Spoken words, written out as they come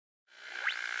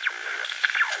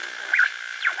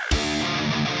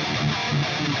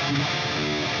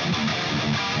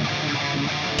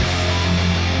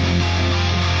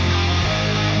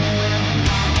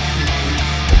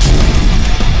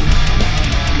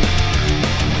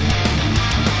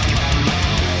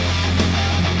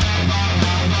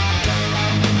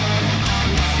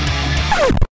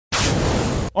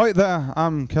Oi there,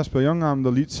 I'm Kasper Young. I'm the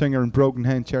lead singer in Broken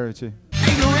Hand Charity.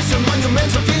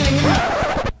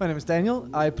 My name is Daniel.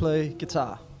 I play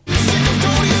guitar.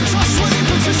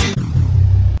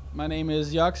 My name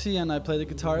is BHC and I play the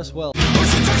guitar as well. It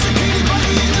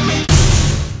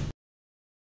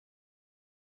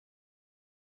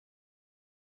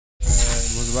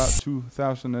was about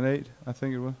 2008, I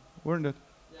think it was, weren't it?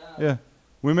 Yeah.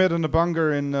 We met in a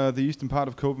bunker in the eastern part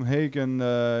of Copenhagen,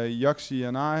 BHC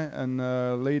and I,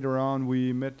 and later on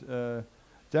we met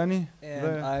Danny. And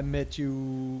there. I met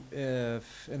you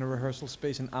in a rehearsal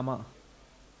space in Amager.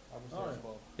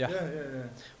 Yeah.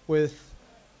 With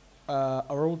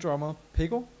our old drummer,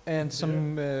 Pico, and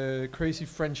some crazy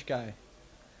French guy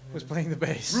who was playing the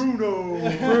bass.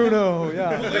 Bruno,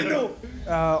 yeah. Bruno!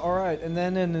 Alright, and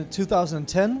then in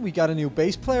 2010 we got a new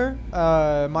bass player,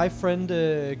 my friend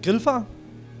Grilfar.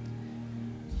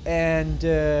 And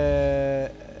a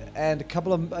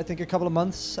couple of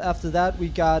months after that we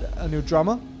got a new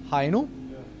drummer, Heino.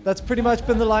 Yeah. That's pretty much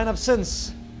been the lineup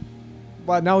since.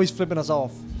 But now he's flipping us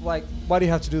off. Like, why do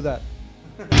you have to do that?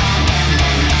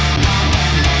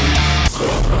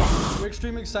 We're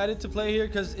extremely excited to play here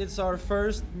because it's our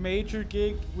first major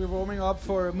gig. We're warming up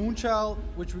for Moonchild,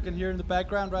 which we can hear in the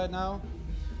background right now.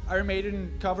 Iron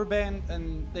Maiden cover band,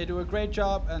 and they do a great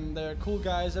job, and they're cool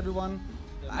guys, everyone.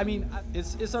 I mean,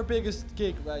 it's our biggest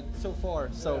gig right so far,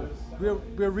 so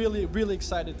we're really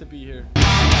excited to be here.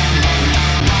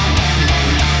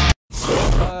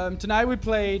 Tonight we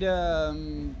played a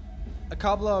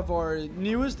couple of our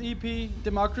newest EP,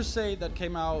 Democracy, that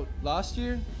came out last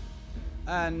year,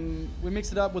 and we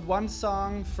mixed it up with one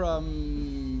song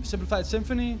from Simplified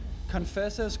Symphony,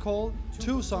 Confess is called,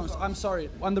 two songs, I'm sorry,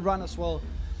 On the Run as well,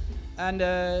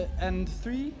 and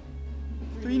three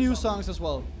new songs as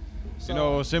well. So, you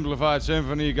know, Simplified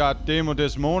Symphony got Demo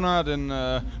des Monat in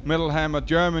Metal Hammer,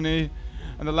 Germany,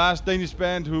 and the last Danish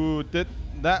band who did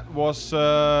that was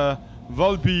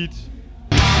Volbeat.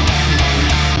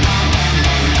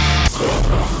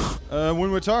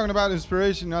 When we're talking about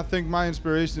inspiration, I think my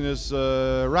inspiration is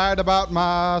Right About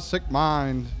My Sick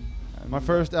Mind. And my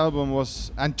first album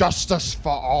was And Justice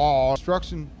for All.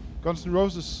 Destruction, Guns N'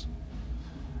 Roses.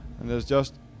 And there's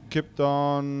just kept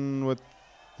on with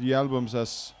the albums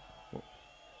as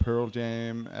Pearl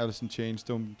Jam, Alice in Chains,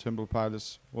 Stone Temple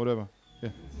Pilots, whatever. Yeah.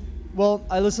 Well,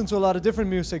 I listen to a lot of different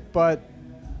music, but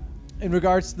in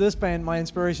regards to this band, my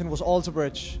inspiration was Alter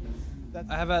Bridge.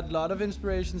 I have had a lot of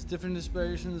inspirations, different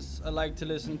inspirations. I like to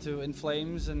listen to In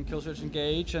Flames and Killswitch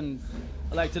Engage, and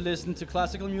I like to listen to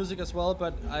classical music as well,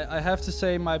 but I have to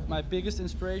say my biggest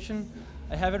inspiration,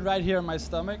 I have it right here on my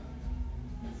stomach.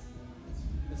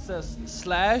 It says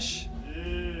Slash.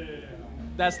 Yeah.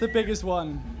 That's the biggest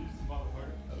one.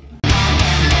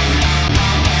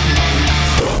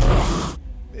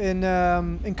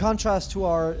 In contrast to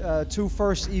our two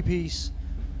first EPs,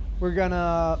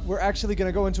 we're actually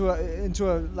gonna go into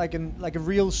a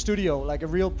real studio, like a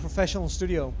real professional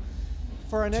studio.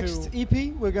 For our next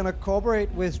EP, we're gonna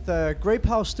cooperate with Grape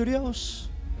House Studios,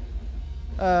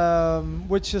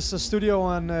 which is a studio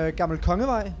on Gammel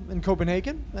Kongevej in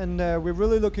Copenhagen, and we're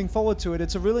really looking forward to it.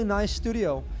 It's a really nice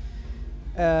studio.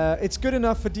 It's good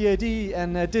enough for DAD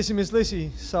and Dizzy Miss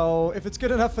Lizzy, so if it's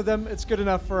good enough for them, it's good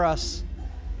enough for us.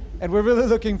 And we're really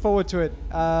looking forward to it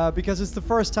because it's the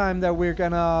first time that we're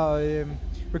gonna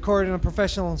record in a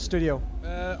professional studio.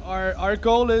 Our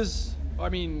goal is, I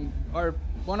mean,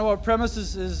 one of our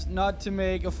premises is not to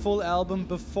make a full album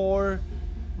before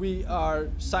we are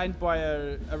signed by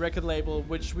a record label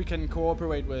which we can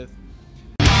cooperate with.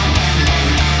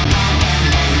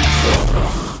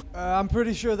 I'm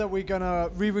pretty sure that we're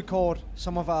gonna re-record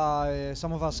some of our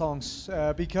songs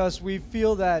because we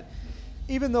feel that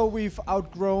even though we've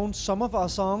outgrown some of our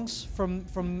songs from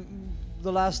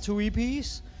the last two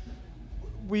EPs,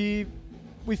 we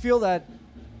feel that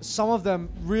some of them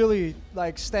really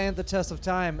like stand the test of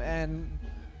time and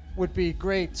would be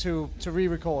great to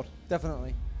re-record,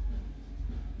 definitely.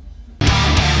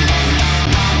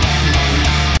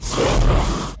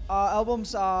 Our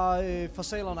albums are for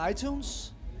sale on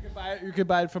iTunes. You can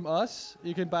buy it from us.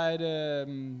 You can buy it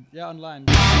online.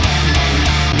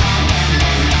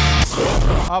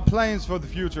 Our plans for the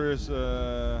future is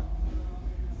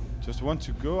just want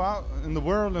to go out in the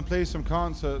world and play some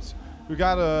concerts. We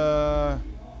got an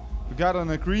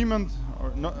agreement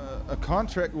or a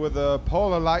contract with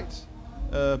Paula Light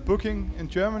Booking in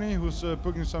Germany, who's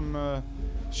booking some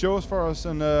shows for us,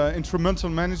 and Instrumental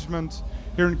Management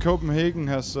here in Copenhagen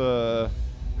has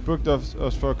booked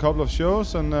us for a couple of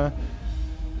shows, and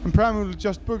primarily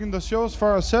just booking the shows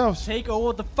for ourselves. Take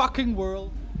over the fucking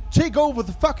world. Take over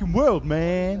the fucking world,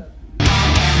 man.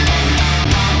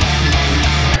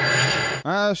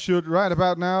 I should right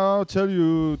about now tell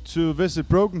you to visit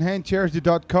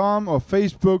brokenhandcharity.com or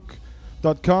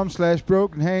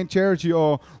facebook.com/brokenhandcharity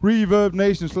or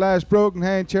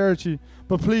reverbnation/brokenhandcharity.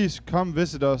 But please come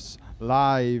visit us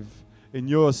live in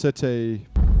your city.